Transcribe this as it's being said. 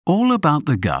All About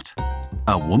the Gut,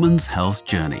 a woman's health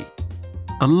journey.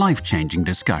 A life-changing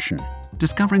discussion,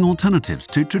 discovering alternatives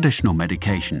to traditional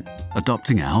medication,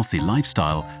 adopting a healthy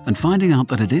lifestyle, and finding out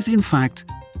that it is, in fact,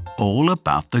 all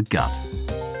about the gut.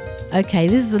 Okay,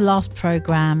 this is the last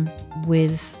programme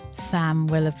with Sam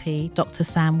Wellappili, Dr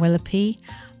Sam Wellappili.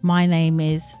 My name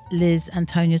is Liz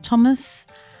Antonia Thomas,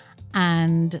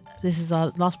 and this is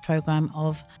our last programme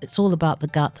of It's All About the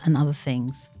Gut and Other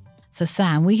Things. So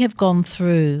Sam, we have gone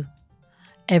through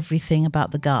everything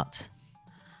about the gut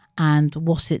and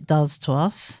what it does to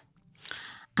us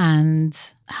and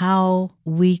how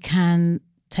we can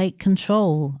take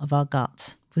control of our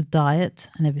gut with diet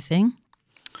and everything.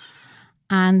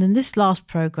 And in this last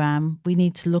programme, we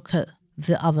need to look at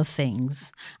the other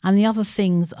things. And the other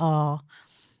things are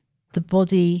the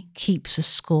body keeps a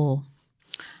score.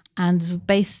 And we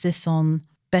base this on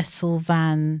Bessel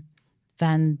van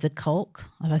der Kolk,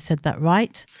 have I said that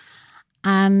right?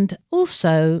 And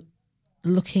also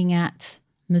looking at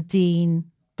Nadine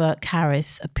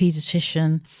Burke-Harris, a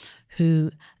paediatrician who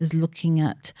is looking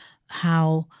at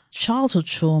how childhood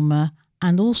trauma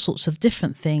and all sorts of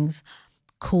different things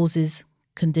causes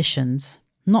conditions,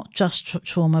 not just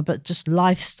trauma, but just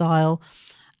lifestyle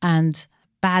and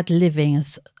bad living,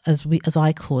 as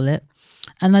I call it.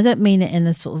 And I don't mean it in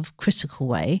a sort of critical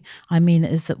way. I mean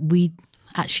it is that we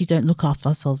actually don't look after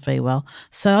ourselves very well.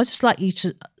 So I'd just like you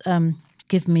to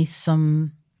give me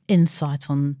some insight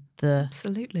on the...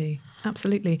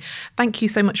 Absolutely. Thank you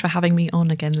so much for having me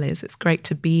on again, Liz. It's great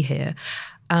to be here.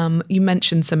 You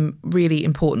mentioned some really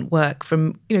important work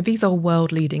from, these are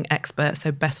world-leading experts.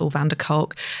 So Bessel van der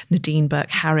Kolk, Nadine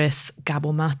Burke-Harris,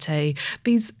 Gabor Mate.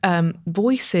 These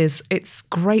voices, it's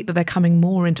great that they're coming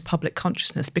more into public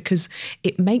consciousness because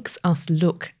it makes us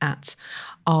look at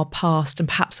our past and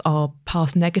perhaps our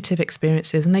past negative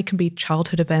experiences. And they can be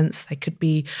childhood events. They could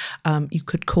be, you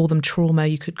could call them trauma.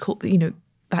 You could call,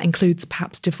 that includes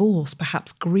perhaps divorce,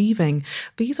 perhaps grieving.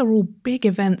 These are all big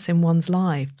events in one's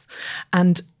lives.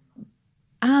 And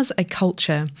as a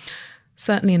culture,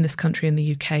 certainly in this country, in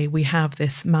the UK, we have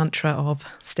this mantra of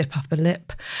stiff upper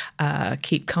lip,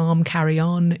 keep calm, carry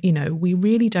on. We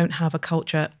really don't have a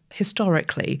culture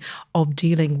historically of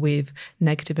dealing with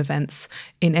negative events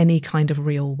in any kind of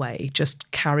real way.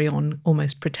 Just carry on,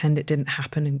 almost pretend it didn't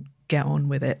happen and get on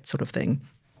with it sort of thing.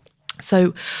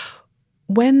 So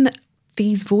when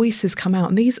these voices come out,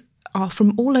 and these are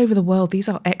from all over the world. These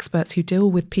are experts who deal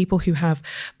with people who have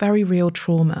very real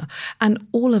trauma. And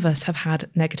all of us have had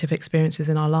negative experiences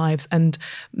in our lives. And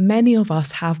many of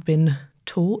us have been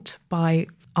taught by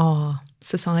our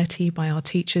society, by our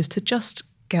teachers, to just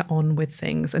get on with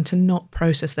things and to not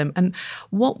process them. And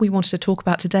what we wanted to talk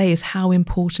about today is how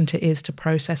important it is to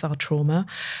process our trauma,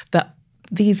 that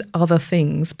these other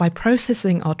things, by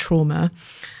processing our trauma,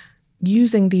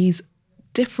 using these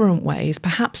different ways,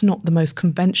 perhaps not the most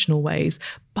conventional ways,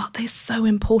 but they're so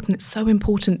important. It's so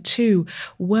important to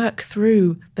work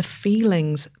through the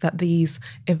feelings that these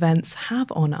events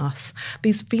have on us,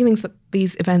 these feelings that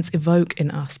these events evoke in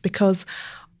us, because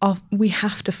we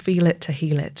have to feel it to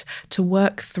heal it, to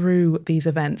work through these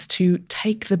events, to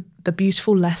take the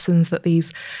beautiful lessons that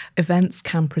these events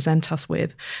can present us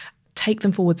with, take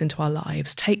them forwards into our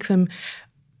lives, take the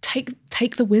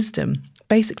wisdom.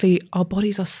 Basically, our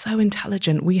bodies are so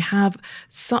intelligent. We have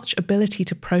such ability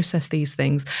to process these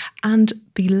things. And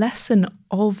the lesson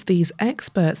of these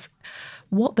experts,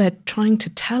 what they're trying to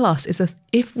tell us is that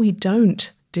if we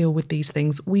don't deal with these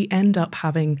things, we end up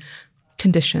having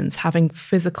conditions, having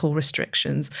physical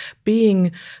restrictions,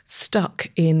 being stuck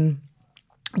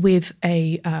with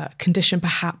a condition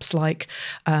perhaps like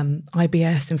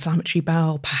IBS, inflammatory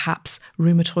bowel, perhaps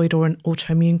rheumatoid or an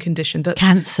autoimmune condition.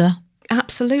 Cancer.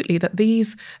 Absolutely, that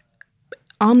these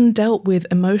undealt with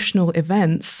emotional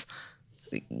events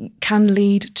can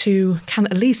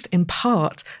at least in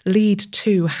part lead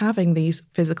to having these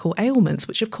physical ailments,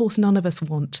 which of course none of us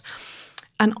want.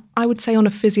 And I would say on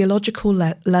a physiological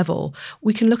level,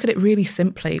 we can look at it really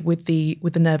simply with the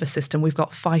nervous system. We've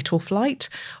got fight or flight,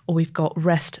 or we've got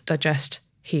rest, digest,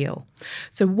 heal.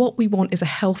 So what we want is a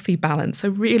healthy balance. So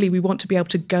really we want to be able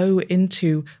to go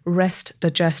into rest,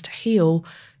 digest, heal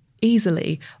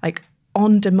easily, like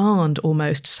on demand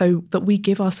almost, so that we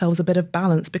give ourselves a bit of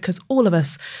balance, because all of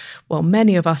us, well,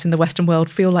 many of us in the Western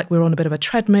world feel like we're on a bit of a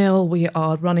treadmill. We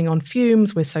are running on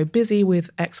fumes. We're so busy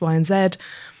with X, Y, and Z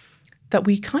that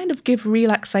we kind of give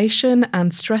relaxation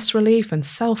and stress relief and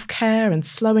self-care and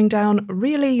slowing down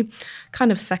really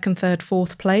kind of second, third,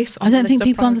 fourth place. I don't think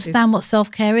people understand what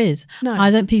self-care is. No. I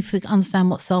don't think people understand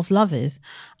what self-love is.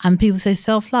 And people say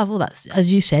self-love, well, that's,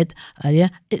 as you said earlier,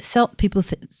 people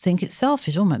think it's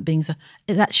selfish, almost being so.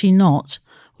 It's actually not.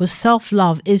 Well,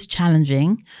 self-love is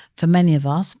challenging for many of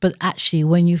us, but actually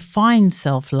when you find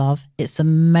self-love, it's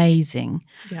amazing.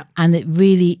 Yeah. And it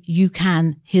really, you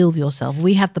can heal yourself.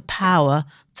 We have the power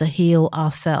to heal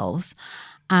ourselves.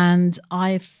 And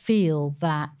I feel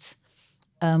that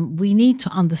we need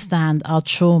to understand our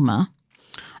trauma.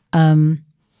 And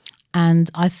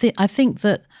I think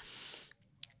that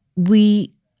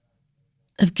we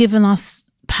have given us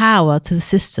power to the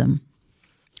system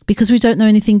because we don't know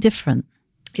anything different.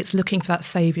 It's looking for that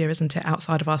saviour, isn't it,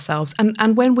 outside of ourselves.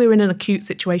 And when we're in an acute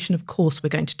situation, of course, we're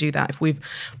going to do that. If we've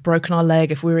broken our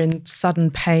leg, if we're in sudden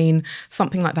pain,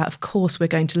 something like that, of course, we're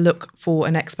going to look for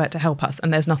an expert to help us.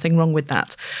 And there's nothing wrong with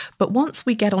that. But once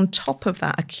we get on top of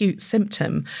that acute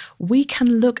symptom, we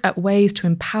can look at ways to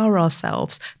empower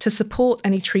ourselves to support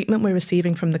any treatment we're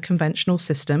receiving from the conventional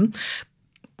system.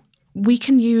 We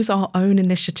can use our own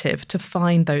initiative to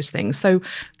find those things. So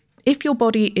if your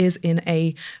body is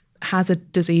has a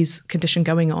disease condition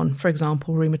going on, for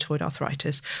example, rheumatoid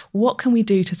arthritis, what can we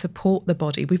do to support the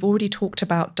body? We've already talked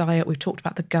about diet, we've talked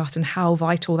about the gut and how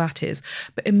vital that is.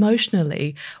 But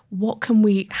emotionally,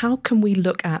 how can we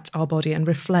look at our body and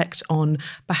reflect on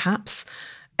perhaps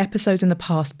episodes in the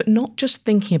past, but not just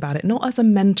thinking about it, not as a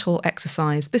mental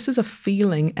exercise. This is a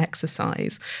feeling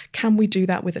exercise. Can we do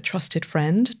that with a trusted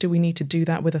friend? Do we need to do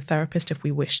that with a therapist if we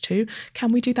wish to?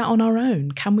 Can we do that on our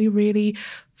own? Can we really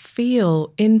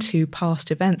feel into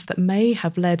past events that may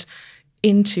have led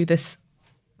into this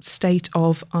state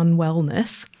of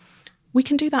unwellness? We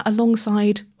can do that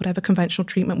alongside whatever conventional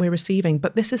treatment we're receiving.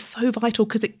 But this is so vital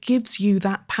because it gives you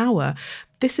that power.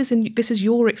 This is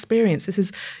your experience. This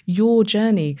is your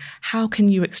journey. How can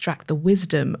you extract the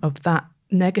wisdom of that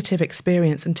negative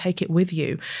experience and take it with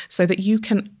you so that you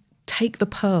can take the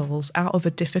pearls out of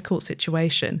a difficult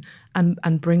situation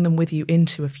and bring them with you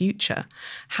into a future?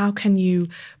 How can you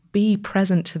be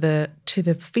present to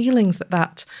the feelings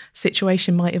that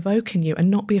situation might evoke in you and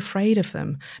not be afraid of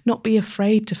them, not be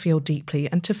afraid to feel deeply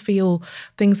and to feel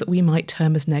things that we might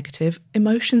term as negative?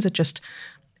 Emotions are just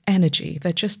energy.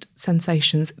 They're just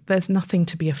sensations. There's nothing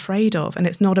to be afraid of. And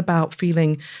it's not about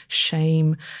feeling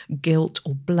shame, guilt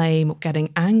or blame or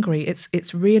getting angry.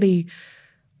 It's really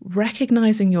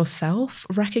recognizing yourself,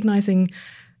 recognizing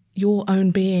your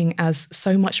own being as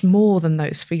so much more than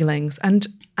those feelings and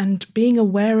being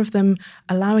aware of them,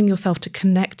 allowing yourself to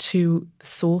connect to the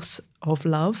source of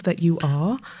love that you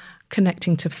are,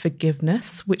 connecting to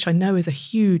forgiveness, which I know is a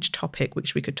huge topic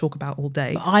which we could talk about all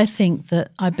day. But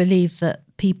I believe that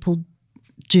people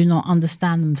do not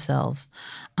understand themselves.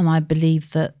 And I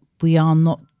believe that we are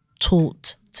not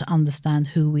taught to understand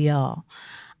who we are,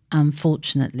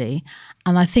 unfortunately.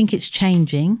 And I think it's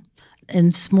changing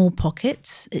in small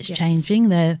pockets. It's changing.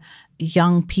 There are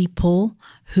young people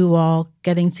who are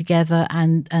getting together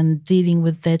and dealing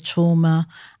with their trauma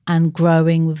and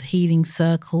growing with healing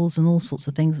circles and all sorts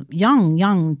of things.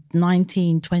 Young,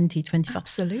 19, 20, 25.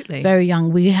 Absolutely. Very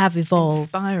young. We have evolved.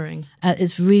 Inspiring.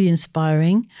 It's really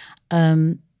inspiring.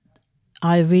 I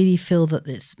really feel that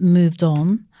it's moved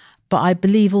on. But I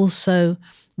believe also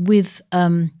with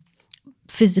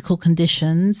physical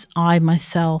conditions, I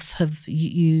myself have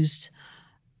used,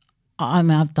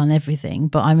 I've done everything,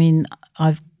 but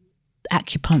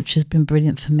acupuncture has been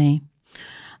brilliant for me.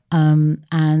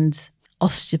 And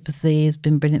osteopathy has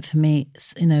been brilliant for me,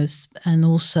 and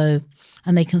also,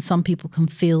 some people can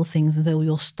feel things and say, well,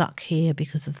 you're stuck here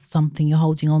because of something, you're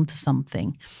holding on to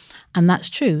something. And that's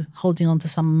true, holding on to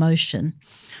some emotion.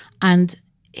 And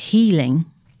healing,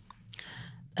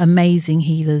 amazing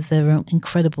healers, there are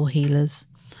incredible healers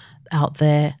out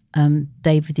there.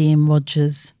 David Ian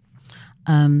Rogers,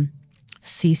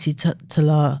 Cece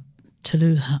Taluha,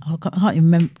 I can't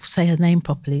even say her name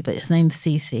properly, but her name's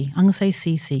Cece. I'm going to say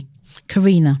Cece.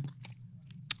 Karina,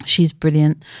 she's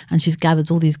brilliant, and she's gathered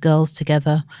all these girls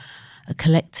together, a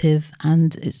collective,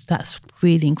 and that's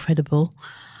really incredible.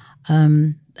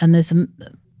 And there's a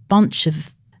bunch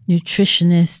of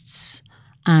nutritionists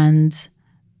and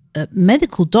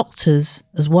medical doctors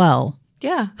as well.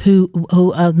 Yeah, who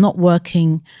are not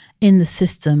working in the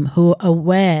system, who are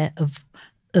aware of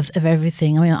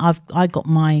everything. I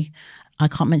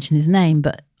can't mention his name,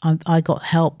 but I got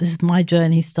help. This is my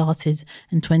journey started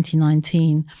in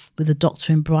 2019 with a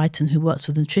doctor in Brighton who works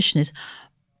with a nutritionist.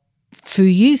 Through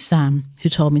you, Sam, who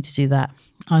told me to do that.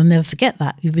 I'll never forget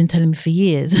that. You've been telling me for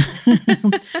years.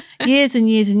 Years and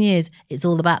years and years. It's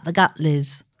all about the gut,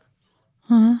 Liz.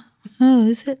 Oh,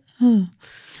 is it? Oh.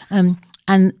 And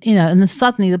then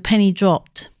suddenly the penny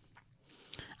dropped.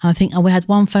 And I think we had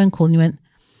one phone call and you went,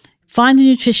 find a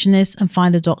nutritionist and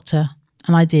find a doctor.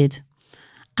 And I did.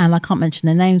 And I can't mention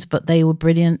their names, but they were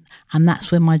brilliant. And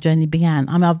that's where my journey began.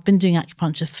 I mean, I've been doing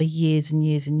acupuncture for years and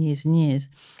years and years and years.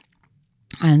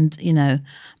 And, you know,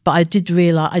 but I did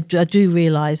realize, I do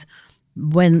realize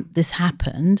when this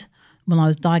happened, when I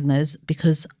was diagnosed,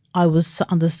 because I was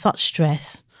under such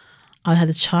stress. I had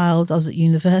a child, I was at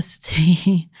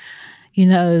university, you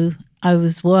know, I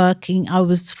was working, it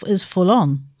was full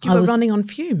on. You were running on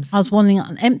fumes. I was running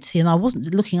on empty, and I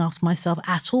wasn't looking after myself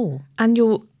at all. And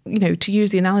you're, you know, to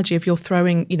use the analogy of you're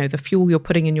throwing, you know, the fuel you're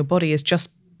putting in your body is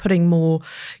just putting more,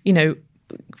 you know,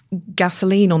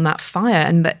 gasoline on that fire,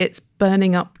 and that it's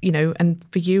burning up, you know, and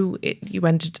for you, you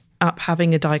ended up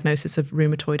having a diagnosis of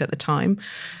rheumatoid at the time.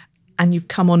 And you've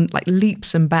come on like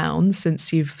leaps and bounds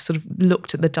since you've sort of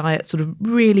looked at the diet, sort of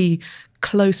really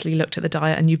closely looked at the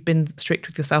diet, and you've been strict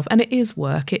with yourself. And it is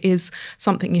work. It is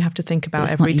something you have to think about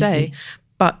every day.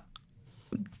 But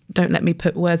don't let me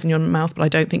put words in your mouth, but I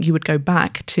don't think you would go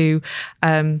back to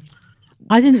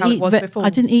I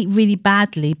didn't eat really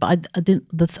badly, but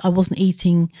I wasn't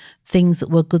eating things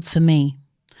that were good for me.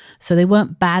 So they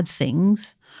weren't bad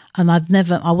things. And I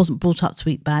wasn't brought up to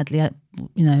eat badly,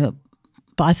 you know.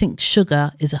 But I think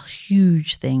sugar is a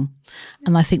huge thing.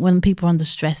 And I think when people are under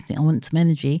stress and want some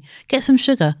energy, get some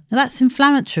sugar. Now, that's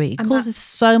inflammatory. It causes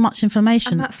so much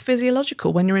inflammation. And that's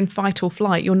physiological. When you're in fight or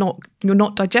flight, you're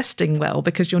not digesting well,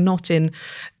 because you're not in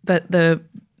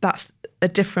that's a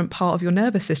different part of your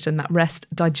nervous system, that rest,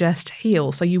 digest,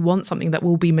 heal. So you want something that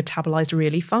will be metabolized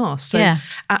really fast. So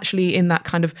actually in that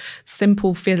kind of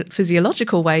simple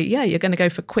physiological way, you're going to go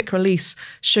for quick release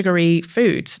sugary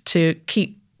foods to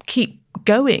keep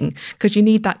going, because you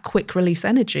need that quick release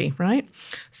energy, right?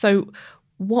 So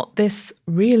what this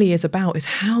really is about is,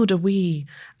 how do we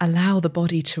allow the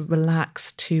body to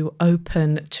relax, to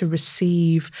open, to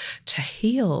receive, to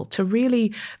heal, to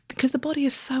really, because the body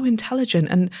is so intelligent.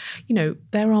 And, you know,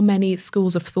 there are many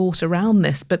schools of thought around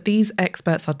this, but these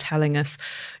experts are telling us,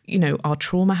 you know, our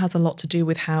trauma has a lot to do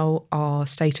with how our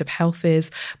state of health is,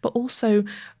 but also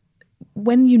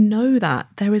when you know that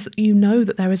there is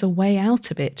a way out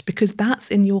of it, because that's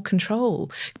in your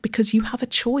control, because you have a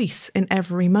choice in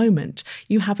every moment.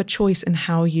 You have a choice in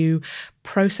how you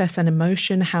process an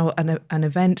emotion, how an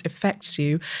event affects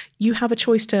you. You have a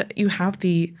choice you have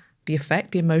the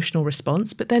effect, the emotional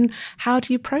response, but then how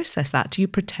do you process that? Do you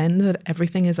pretend that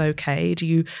everything is okay? Do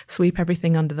you sweep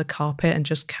everything under the carpet and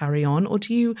just carry on? Or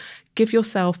do you give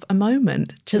yourself a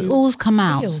moment to It'll always come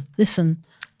out. feel? Listen.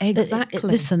 Exactly.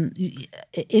 Listen,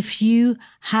 if you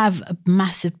have a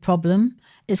massive problem,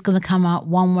 it's going to come out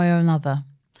one way or another.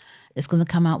 It's going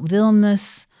to come out with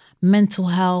illness, mental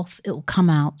health. It will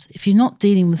come out. If you're not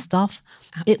dealing with stuff,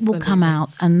 Absolutely. It will come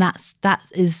out. And that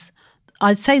is,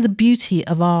 I'd say, the beauty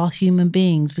of our human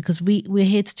beings, because we're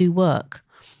here to do work.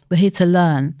 We're here to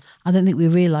learn. I don't think we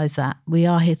realise that. We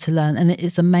are here to learn, and it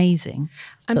is amazing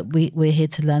that we're here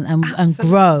to learn and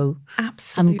grow.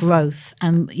 Absolutely. And growth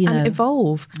and, you know, and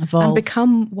evolve and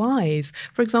become wise.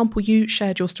 For example, you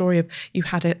shared your story of you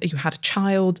had a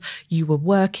child, you were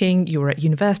working, you were at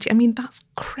university. I mean, that's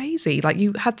crazy. Like,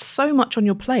 you had so much on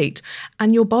your plate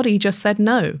and your body just said,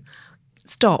 no,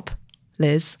 stop,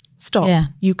 Liz, stop. Yeah.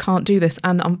 You can't do this.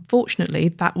 And unfortunately,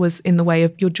 that was in the way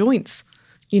of your joints.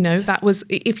 You know, that was,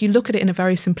 if you look at it in a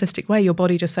very simplistic way, your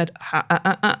body just said,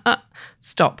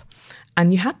 stop.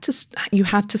 And you had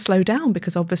to slow down,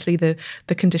 because obviously the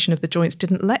condition of the joints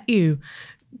didn't let you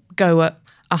go at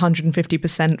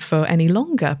 150% for any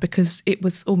longer, because it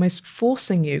was almost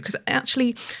forcing you. Because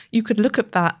actually you could look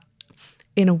at that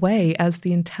in a way as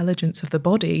the intelligence of the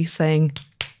body saying,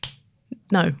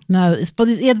 no. No,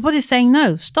 the body's saying,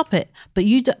 no, stop it. But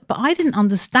I didn't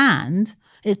understand.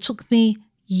 It took me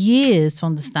years to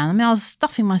understand. I mean, I was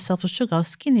stuffing myself with sugar. I was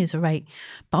skinny as a rake,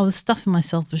 but I was stuffing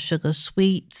myself with sugar,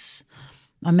 sweets.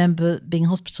 I remember being in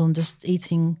hospital and just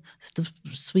eating the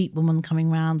sweet woman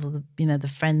coming around, or the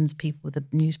friends, people with the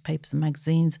newspapers and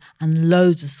magazines, and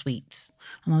loads of sweets.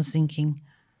 And I was thinking,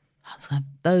 I was going to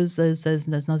have those,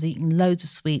 and those. And I was eating loads of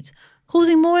sweets,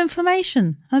 causing more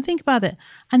inflammation. And I think about it,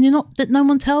 and no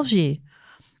one tells you.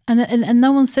 And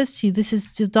no one says to you, this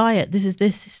is your diet, this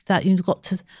is that. You've got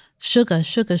to sugar,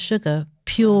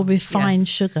 pure refined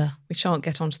sugar. We shan't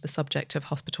get onto the subject of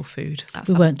hospital food.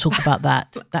 We won't talk about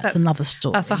that. That's another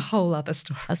story. That's a whole other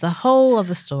story. That's a whole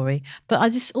other story. But I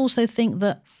just also think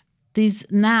that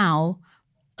now,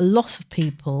 a lot of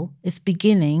people, it's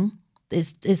beginning,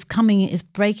 it's coming, it's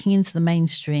breaking into the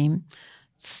mainstream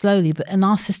slowly. And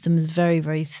our system is very,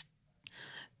 very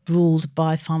ruled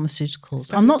by pharmaceuticals. It's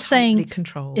very I'm not saying tightly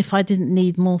controlled. if I didn't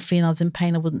need morphine, I was in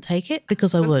pain, I wouldn't take it,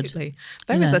 because Absolutely.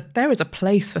 I would. There is a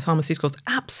place for pharmaceuticals.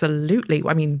 Absolutely.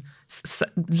 I mean,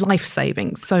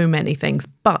 life-saving, so many things.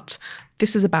 But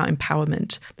this is about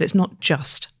empowerment. That it's not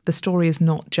just, the story is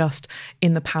not just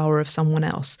in the power of someone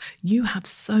else. You have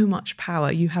so much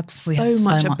power. You have so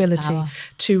much ability power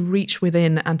to reach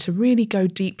within and to really go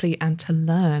deeply and to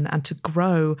learn and to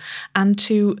grow and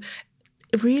to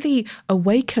really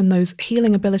awaken those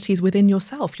healing abilities within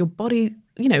yourself. Your body,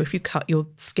 you know, if you cut your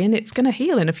skin, it's going to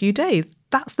heal in a few days.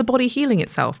 That's the body healing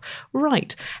itself.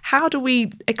 Right. How do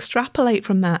we extrapolate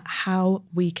from that how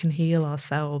we can heal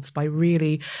ourselves? By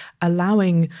really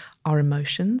allowing our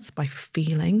emotions, by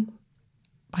feeling.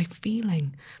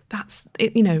 That's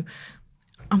it, you know,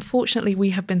 unfortunately we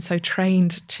have been so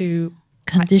trained to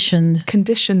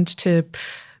conditioned to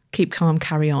keep calm,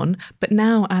 carry on. But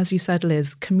now, as you said,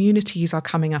 Liz, communities are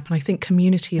coming up, and I think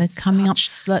community is coming up.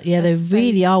 Yeah, they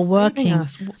really are working,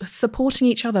 us, supporting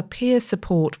each other, peer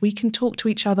support. We can talk to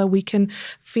each other. We can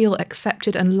feel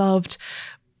accepted and loved,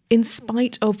 in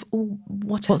spite of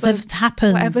whatever's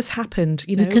happened.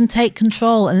 You know, we can take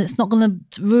control, and it's not going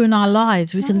to ruin our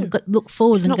lives. We can look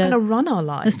forward. It's not going to run our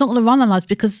lives. It's not going to run our lives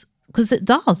because it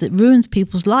does. It ruins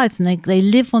people's lives, and they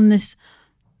live on this.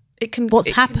 What's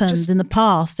happened in the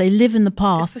past, they live in the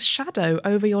past. It's a shadow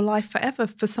over your life forever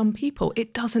for some people.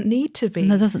 It doesn't need to be.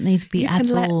 No, it doesn't need to be at all.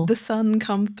 You can let the sun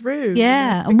come through.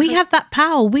 Yeah, you know, and we have that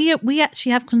power. We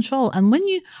actually have control. And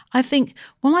I think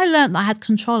when I learned that I had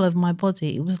control over my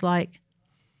body, it was like,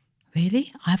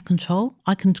 really? I have control?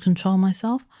 I can control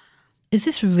myself? Is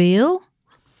this real?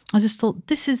 I just thought,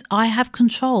 I have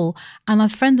control. And a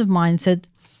friend of mine said,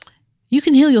 you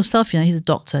can heal yourself, you know, he's a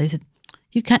doctor. He said,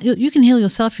 you can heal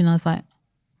yourself, you know. I was like,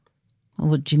 oh,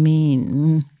 what do you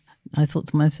mean? I thought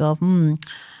to myself, can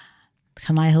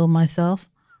I heal myself?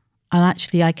 And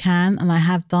actually I can, and I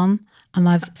have done. And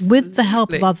with the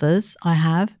help of others, I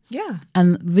have. Yeah.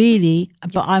 And really,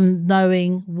 but I'm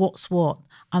knowing what's what.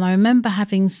 And I remember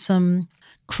having some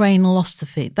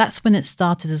cranioscopy. That's when it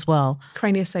started as well.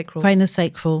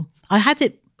 Craniosacral. I had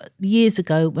it years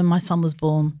ago when my son was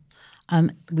born.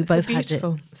 We both had it.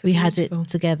 We had it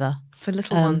together. For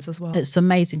little ones as well. It's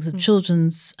amazing. It's a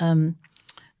children's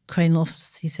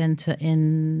cranioscopy centre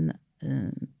in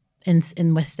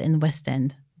the West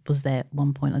End. Was there at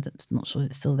one point. I'm not sure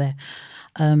it's still there.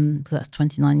 That's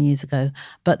 29 years ago.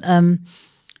 But I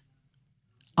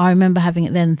remember having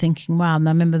it then and thinking, wow. And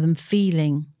I remember them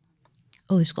feeling,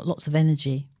 oh, it's got lots of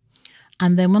energy.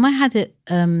 And then when I had it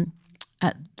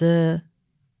at the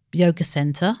yoga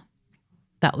centre,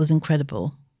 that was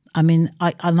incredible. I mean,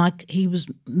 he was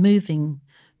moving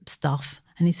stuff,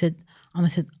 and I said,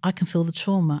 I can feel the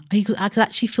trauma. I could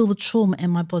actually feel the trauma in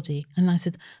my body. And I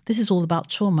said, this is all about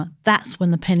trauma. That's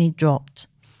when the penny dropped.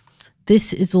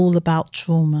 This is all about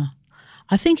trauma.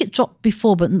 I think it dropped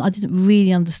before, but I didn't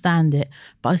really understand it,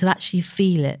 but I could actually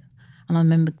feel it. And I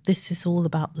remember, this is all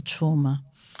about the trauma.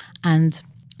 And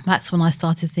that's when I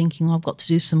started thinking, I've got to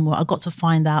do some more. I've got to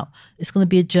find out. It's going to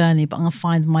be a journey, but I'm going to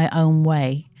find my own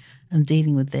way of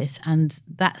dealing with this. And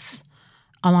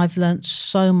I've learned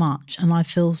so much, and I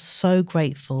feel so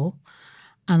grateful.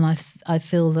 And I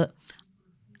feel that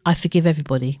I forgive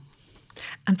everybody.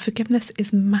 And forgiveness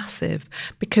is massive,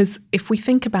 because if we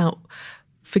think about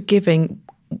forgiving,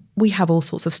 we have all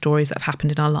sorts of stories that have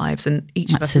happened in our lives, and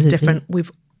each of us is different.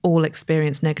 We've all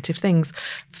experienced negative things.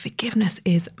 Forgiveness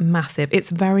is massive. It's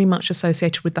very much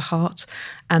associated with the heart.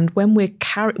 And when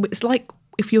it's like,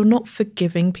 if you're not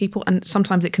forgiving people, and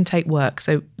sometimes it can take work,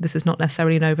 so this is not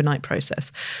necessarily an overnight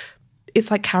process.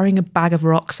 It's like carrying a bag of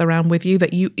rocks around with you,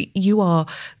 that you are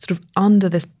sort of under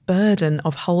this burden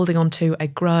of holding on to a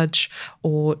grudge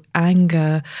or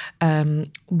anger,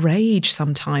 rage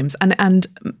sometimes, and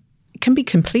it can be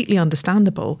completely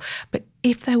understandable. But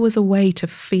if there was a way to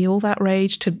feel that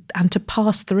rage and to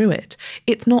pass through it,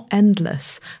 it's not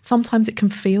endless. Sometimes it can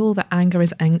feel that anger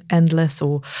is endless,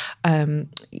 or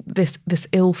this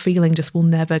ill feeling just will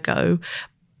never go.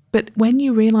 But when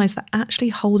you realise that actually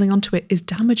holding onto it is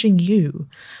damaging you,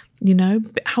 you know,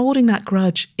 holding that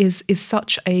grudge is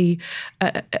such a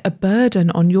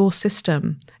burden on your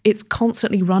system. It's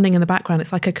constantly running in the background.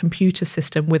 It's like a computer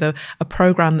system with a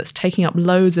program that's taking up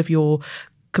loads of your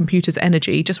computer's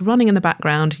energy, just running in the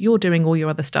background. You're doing all your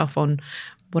other stuff on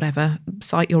whatever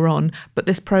site you're on, but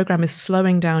this program is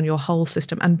slowing down your whole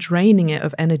system and draining it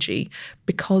of energy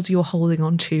because you're holding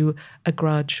on to a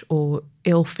grudge or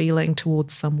ill feeling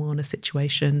towards someone, a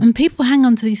situation. And people hang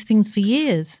on to these things for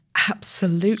years.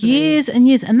 Absolutely. Years and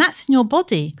years, and that's in your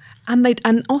body.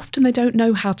 and often they don't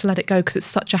know how to let it go because it's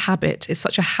such a habit. It's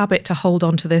such a habit to hold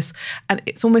on to this. And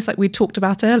it's almost like we talked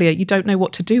about earlier. You don't know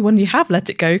what to do when you have let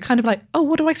it go. Kind of like, oh,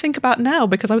 what do I think about now?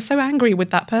 Because I was so angry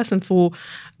with that person for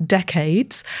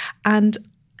decades. And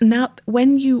now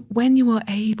when you are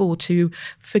able to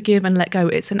forgive and let go,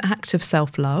 it's an act of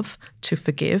self-love to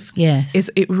forgive. Yes.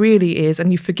 It really is.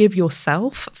 And you forgive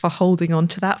yourself for holding on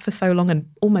to that for so long and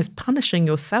almost punishing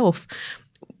yourself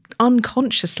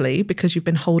unconsciously because you've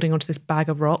been holding onto this bag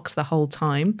of rocks the whole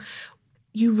time.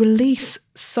 You release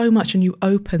so much and you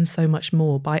open so much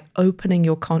more by opening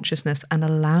your consciousness and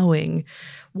allowing,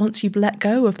 once you've let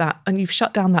go of that and you've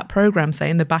shut down that program, say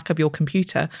in the back of your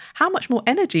computer, how much more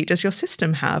energy does your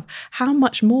system have? How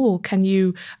much more can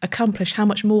you accomplish? How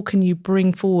much more can you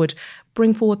bring forward?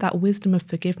 Bring forward that wisdom of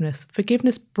forgiveness.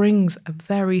 Forgiveness brings a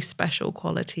very special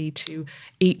quality to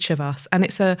each of us. And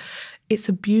it's a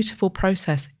beautiful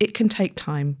process. It can take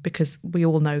time because we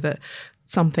all know that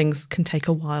some things can take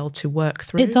a while to work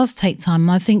through. It does take time.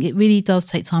 And I think it really does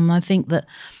take time. And I think that,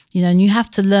 and you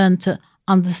have to learn to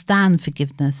understand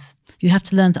forgiveness. You have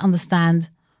to learn to understand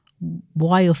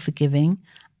why you're forgiving.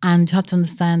 And you have to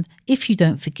understand if you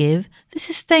don't forgive,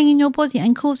 this is staying in your body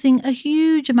and causing a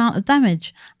huge amount of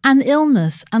damage and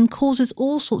illness and causes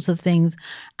all sorts of things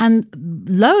and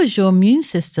lowers your immune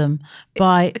system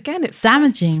by it's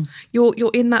damaging. Stress.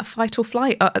 You're in that fight or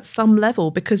flight at some level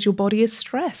because your body is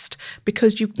stressed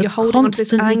because you're holding on to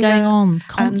this anger going on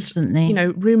constantly.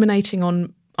 And ruminating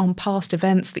on past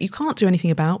events that you can't do anything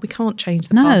about. We can't change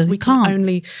the past. We can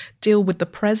only deal with the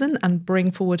present and bring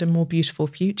forward a more beautiful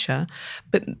future.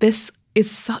 But this is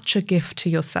such a gift to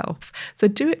yourself. So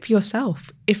do it for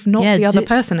yourself, if not the other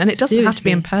person. And it doesn't have to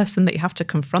be in person that you have to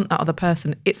confront that other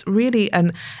person. It's really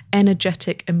an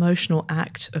energetic, emotional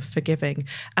act of forgiving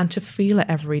and to feel it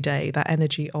every day, that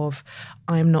energy of,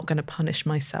 I'm not going to punish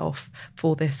myself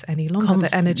for this any longer. Constantly.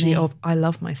 The energy of, I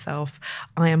love myself.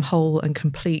 I am whole and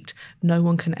complete. No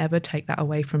one can ever take that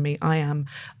away from me. I am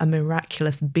a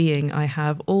miraculous being. I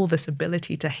have all this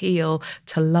ability to heal,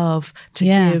 to love, to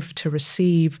give, to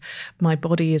receive. My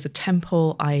body is a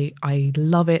temple. I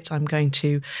love it. I'm going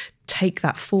to take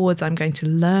that forwards. I'm going to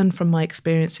learn from my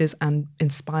experiences and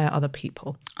inspire other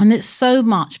people. And it's so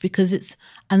much because it's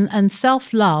and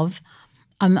self-love.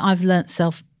 I've learnt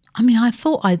I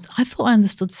thought I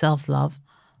understood self-love,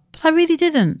 but I really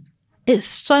didn't. It's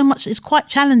so much. It's quite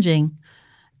challenging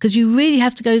because you really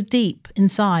have to go deep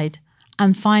inside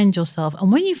and find yourself.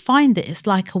 And when you find it, it's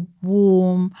like a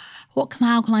warm. How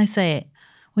can I say it?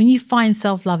 When you find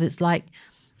self-love, it's like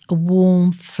a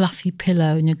warm, fluffy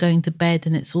pillow and you're going to bed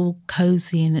and it's all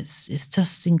cozy and it's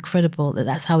just incredible.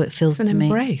 That's how it feels to me. It's an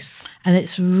embrace. And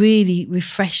it's really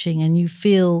refreshing and you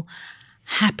feel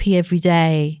happy every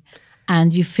day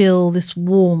and you feel this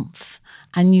warmth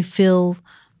and you feel,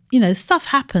 stuff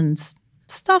happens.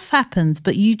 Stuff happens,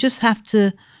 but you just have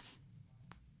to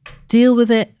deal with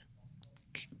it,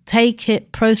 take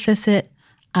it, process it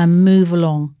and move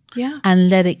along. Yeah. And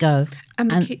let it go.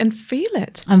 And feel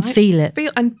it. And feel it.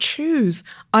 And choose.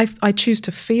 I choose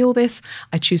to feel this.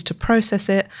 I choose to process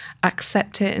it,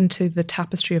 accept it into the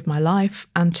tapestry of my life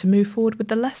and to move forward with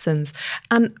the lessons.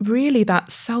 And really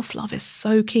that self-love is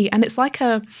so key. And it's like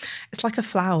a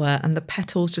flower and the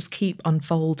petals just keep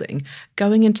unfolding,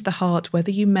 going into the heart,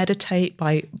 whether you meditate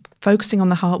by focusing on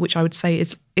the heart, which I would say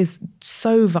is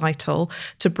so vital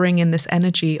to bring in this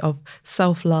energy of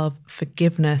self-love,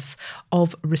 forgiveness,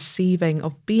 of receiving,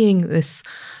 of being this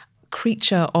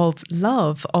creature of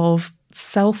love, of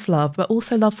self-love, but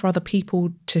also love for other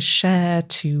people, to share,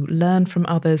 to learn from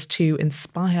others, to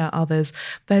inspire others.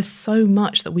 There's so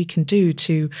much that we can do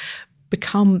to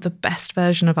become the best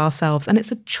version of ourselves. And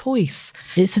it's a choice.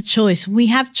 It's a choice. We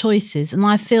have choices. And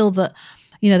I feel that,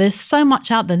 there's so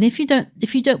much out there. And if you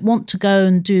don't want to go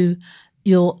and do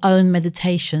your own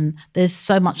meditation, there's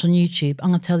so much on YouTube. I'm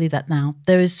going to tell you that now.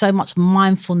 There is so much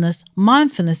mindfulness.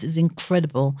 Mindfulness is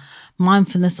incredible.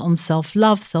 Mindfulness on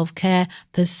self-love, self-care.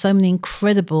 There's so many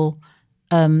incredible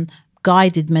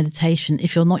guided meditation.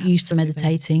 If you're not used to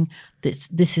meditating,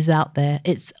 this is out there.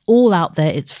 It's all out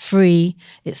there. It's free.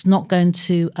 It's not going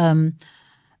to,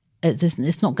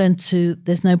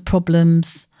 there's no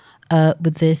problems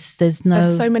with this. There's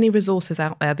so many resources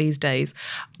out there these days.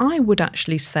 I would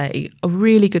actually say a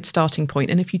really good starting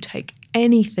point, and if you take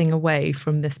anything away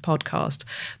from this podcast,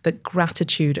 that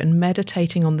gratitude and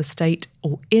meditating on the state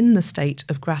or in the state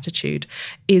of gratitude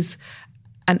is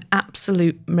an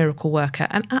absolute miracle worker.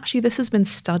 And actually this has been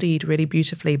studied really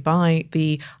beautifully by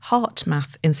the Heart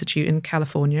Math Institute in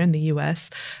California in the US,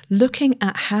 looking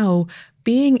at how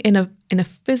being in a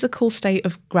physical state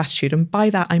of gratitude, and by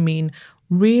that I mean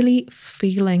really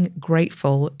feeling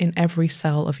grateful in every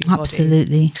cell of your body.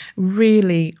 Absolutely.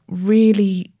 Really,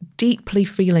 really deeply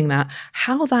feeling that,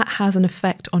 how that has an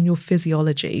effect on your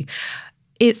physiology.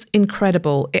 It's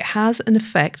incredible. It has an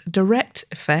effect, direct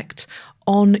effect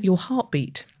on your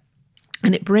heartbeat.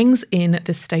 And it brings in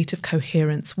this state of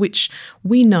coherence, which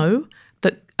we know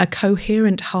that a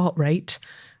coherent heart rate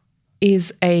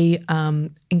is a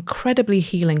incredibly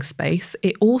healing space.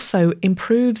 It also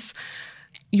improves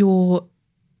your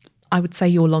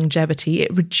longevity.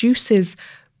 It reduces,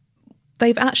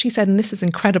 they've actually said, and this is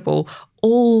incredible,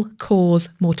 all-cause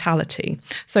mortality.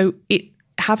 So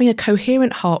having a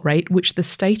coherent heart rate, which the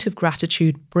state of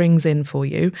gratitude brings in for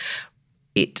you,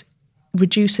 it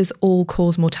reduces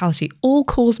all-cause mortality.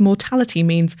 All-cause mortality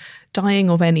means dying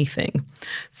of anything.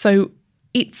 So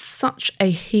it's such a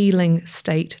healing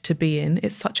state to be in.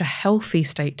 It's such a healthy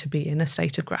state to be in, a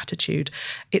state of gratitude.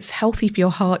 It's healthy for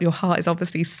your heart. Your heart is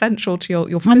obviously central to your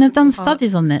physical And they've done heart.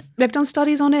 studies on it. They've done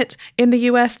studies on it. In the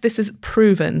US, this is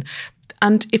proven.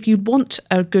 And if you want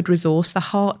a good resource, the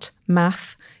Heart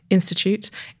Math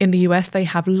Institute in the US, they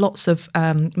have lots of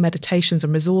meditations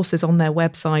and resources on their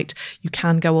website. You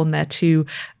can go on there to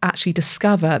actually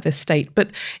discover this state.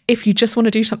 But if you just want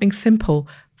to do something simple,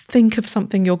 think of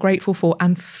something you're grateful for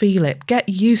and feel it. Get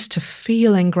used to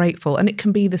feeling grateful. And it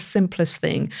can be the simplest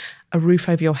thing: a roof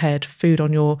over your head, food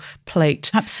on your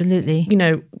plate. Absolutely.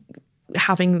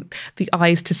 Having the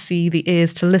eyes to see, the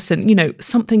ears to listen,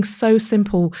 something so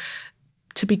simple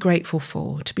to be grateful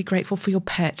for your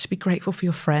pet, to be grateful for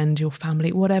your friend, your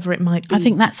family, whatever it might be. I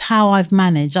think that's how I've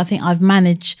managed. I think I've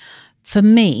managed, for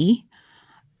me,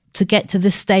 to get to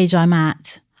this stage I'm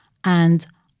at. And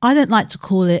I don't like to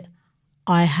call it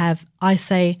I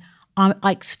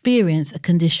experience a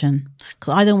condition,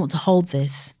 because I don't want to hold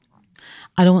this.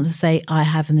 I don't want to say I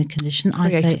have a condition.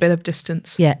 Create a bit of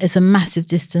distance. Yeah, it's a massive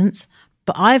distance.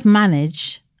 But I've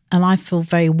managed, and I feel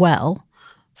very well,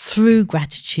 through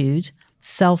gratitude,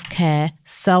 self-care,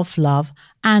 self-love,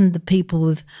 and the people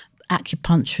with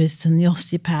acupuncturists and the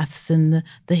osteopaths and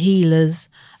the healers,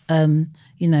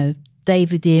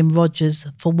 David Ian Rogers,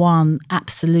 for one,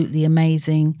 absolutely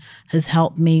amazing, has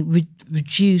helped me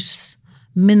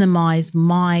minimize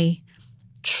my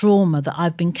trauma that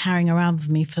I've been carrying around with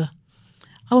me for,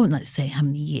 I won't like to say how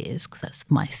many years, because that's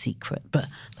my secret, but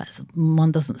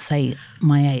one doesn't say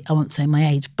my age. I won't say my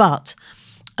age, but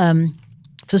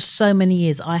for so many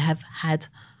years I have had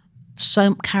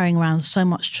carrying around so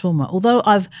much trauma. Although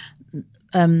I've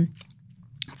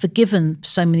forgiven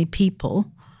so many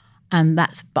people,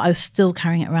 but I was still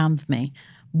carrying it around with me.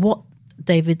 What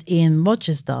David Ian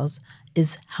Rogers does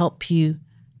is help you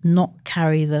not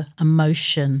carry the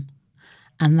emotion,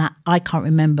 and that I can't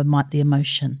remember the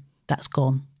emotion. That's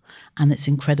gone, and it's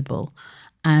incredible.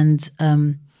 And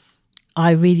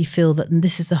I really feel that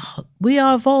we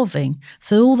are evolving.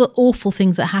 So all the awful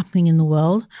things that are happening in the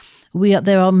world,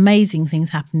 there are amazing things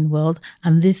happening in the world,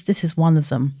 and this is one of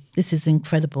them. This is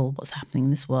incredible what's happening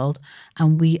in this world,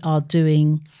 and we are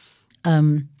doing.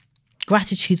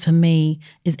 Gratitude for me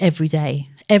is every day,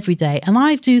 and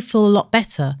I do feel a lot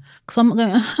better, because I'm not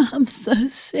going, I'm so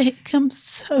sick,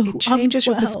 it changes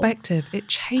unwell. Your perspective. It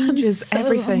changes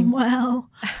everything. Well,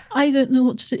 I don't know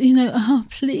what to do,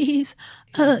 please,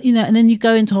 and then you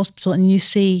go into hospital and you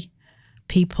see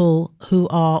people who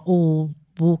are all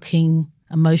walking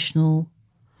emotional,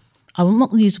 I will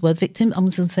not use the word victim, I'm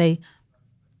just going to say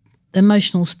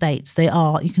emotional states. They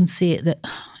are, you can see it,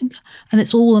 and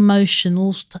it's all emotion,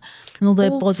 and all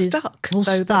their bodies stuck,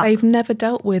 that they've never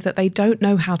dealt with, that they don't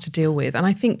know how to deal with. And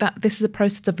I think that this is a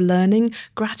process of learning.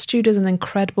 Gratitude is an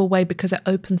incredible way, because it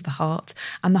opens the heart,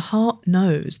 and the heart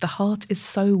knows. The heart is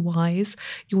so wise.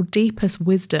 Your deepest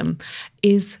wisdom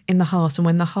is in the heart, and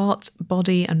when the heart,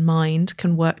 body and mind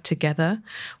can work together,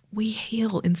 we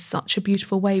heal in such a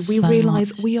beautiful way. We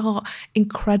realise we are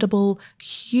incredible,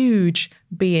 huge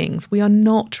beings. We are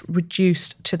not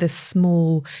reduced to this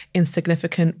small,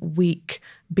 insignificant, weak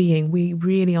being. We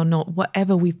really are not.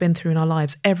 Whatever we've been through in our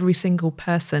lives, every single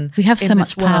person we have so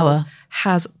much power.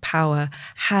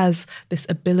 Has this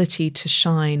ability to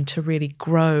shine, to really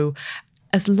grow,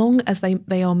 as long as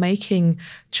they are making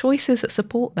choices that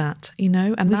support that,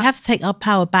 and we have to take our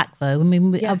power back, though. I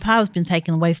mean, yes. Our power has been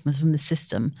taken away from us from the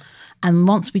system, and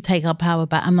once we take our power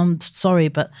back, and I'm sorry,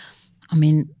 but I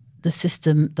mean, the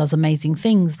system does amazing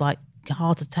things like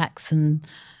heart attacks and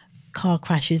car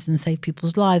crashes and save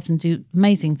people's lives and do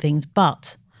amazing things,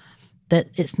 but that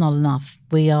it's not enough.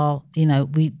 We are,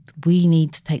 we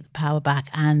need to take the power back,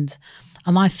 and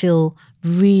I feel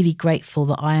really grateful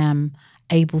that I am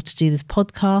able to do this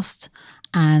podcast,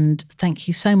 and thank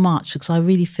you so much, because I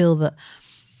really feel that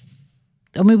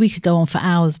I mean, we could go on for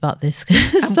hours about this.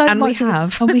 And we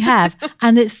have. And we have.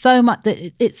 And it's so much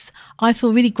that I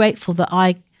feel really grateful that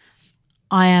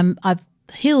I've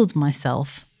healed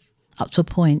myself up to a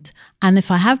point. And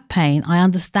if I have pain, I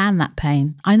understand that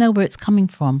pain. I know where it's coming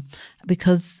from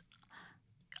because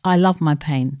I love my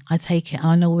pain. I take it. And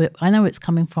I know where it's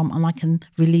coming from, and I can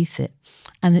release it.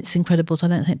 And it's incredible. So I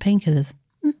don't take painkillers.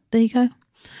 There you go.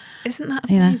 Isn't that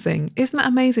amazing? Isn't that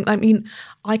amazing? I mean,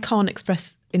 I can't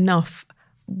express enough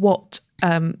what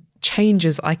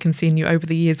changes I can see in you over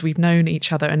the years we've known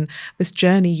each other, and this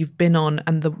journey you've been on,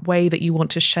 and the way that you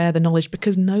want to share the knowledge,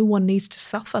 because no one needs to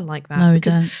suffer like that. No,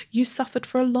 because don't. You suffered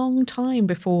for a long time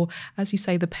before, as you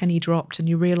say, the penny dropped and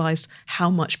you realised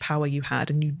how much power you had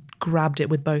and you grabbed it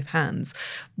with both hands.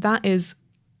 That is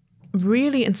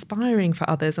really inspiring for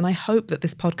others, and I hope that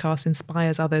this podcast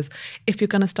inspires others. If you're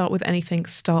going to start with anything,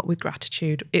 start with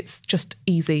gratitude. It's just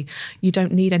easy. You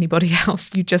don't need anybody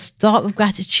else. You just start with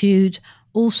gratitude.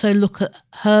 Also look at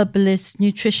herbalists,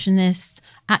 nutritionists,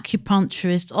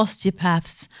 acupuncturists,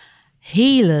 osteopaths,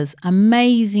 healers,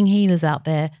 amazing healers out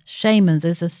there, shamans.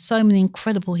 There's so many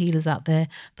incredible healers out there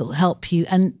that will help you,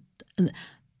 but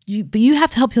you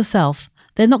have to help yourself.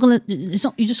 They're not going to, it's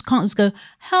not, you just can't just go,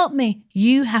 help me.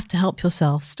 You have to help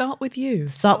yourself. Start with you.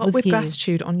 Start with you.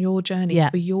 Gratitude on your journey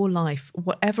for your life.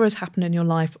 Whatever has happened in your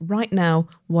life right now,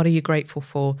 what are you grateful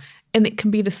for? And it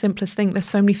can be the simplest thing. There's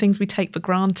so many things we take for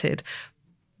granted.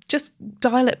 Just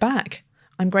dial it back.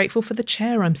 I'm grateful for the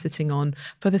chair I'm sitting on,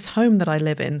 for this home that I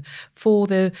live in, for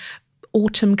the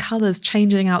autumn colours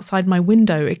changing outside my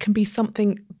window. It can be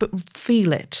something, but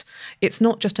feel it. It's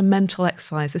not just a mental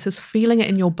exercise. This is feeling it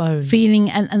in your bones. Feeling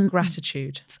and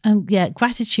gratitude. And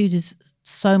gratitude is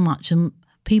so much. And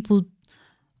people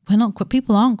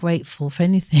aren't grateful for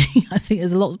anything. I think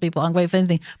there's lots of people aren't grateful for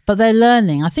anything, but they're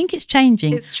learning. I think it's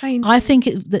changing. It's changing. I think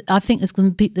there's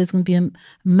going to be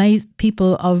amazing.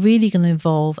 People are really going to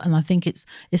evolve, and I think it's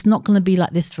not going to be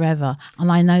like this forever.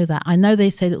 And I know that. I know they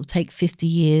said it will take 50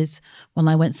 years. When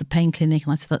I went to the pain clinic,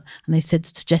 and they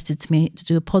suggested to me to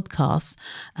do a podcast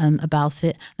about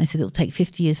it. And they said it will take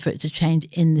 50 years for it to change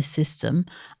in this system.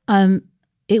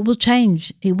 It will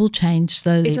change. It will change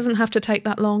slowly. It doesn't have to take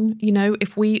that long. You know,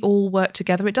 if we all work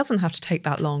together, it doesn't have to take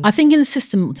that long. I think in the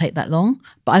system it will take that long,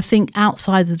 but I think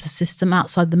outside of the system,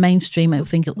 outside the mainstream,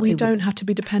 we don't have to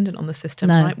be dependent on the system,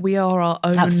 right? We are our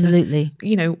own. Absolutely.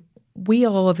 You know, we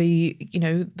are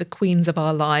the queens of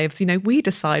our lives. You know, we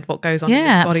decide what goes on in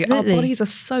this body. Absolutely. Our bodies are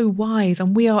so wise,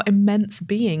 and we are immense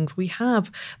beings. We have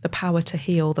the power to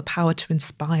heal, the power to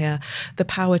inspire, the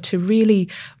power to really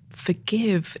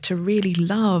forgive, to really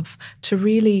love, to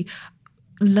really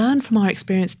learn from our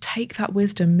experience, take that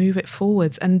wisdom, move it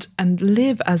forwards, and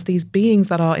live as these beings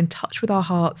that are in touch with our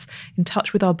hearts, in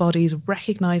touch with our bodies,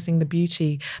 recognizing the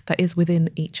beauty that is within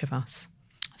each of us.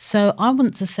 So I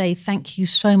want to say thank you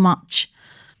so much,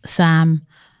 Sam,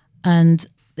 and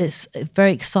it's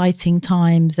very exciting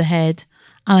times ahead.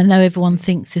 I know everyone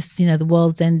thinks it's, the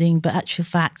world's ending, but actual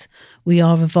fact, we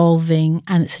are evolving,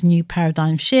 and it's a new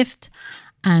paradigm shift.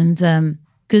 And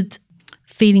good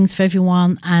feelings for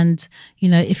everyone. And,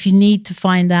 if you need to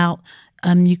find out,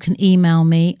 you can email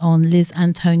me on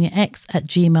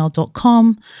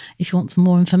lizantoniax@gmail.com. If you want some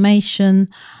more information,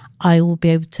 I will be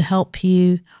able to help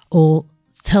you or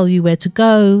tell you where to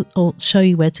go or show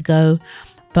you where to go.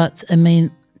 But, I mean,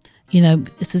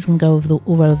 this is going to go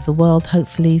all over the world,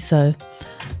 hopefully. So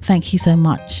thank you so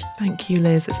much. Thank you,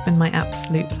 Liz. It's been my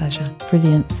absolute pleasure.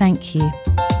 Brilliant. Thank you.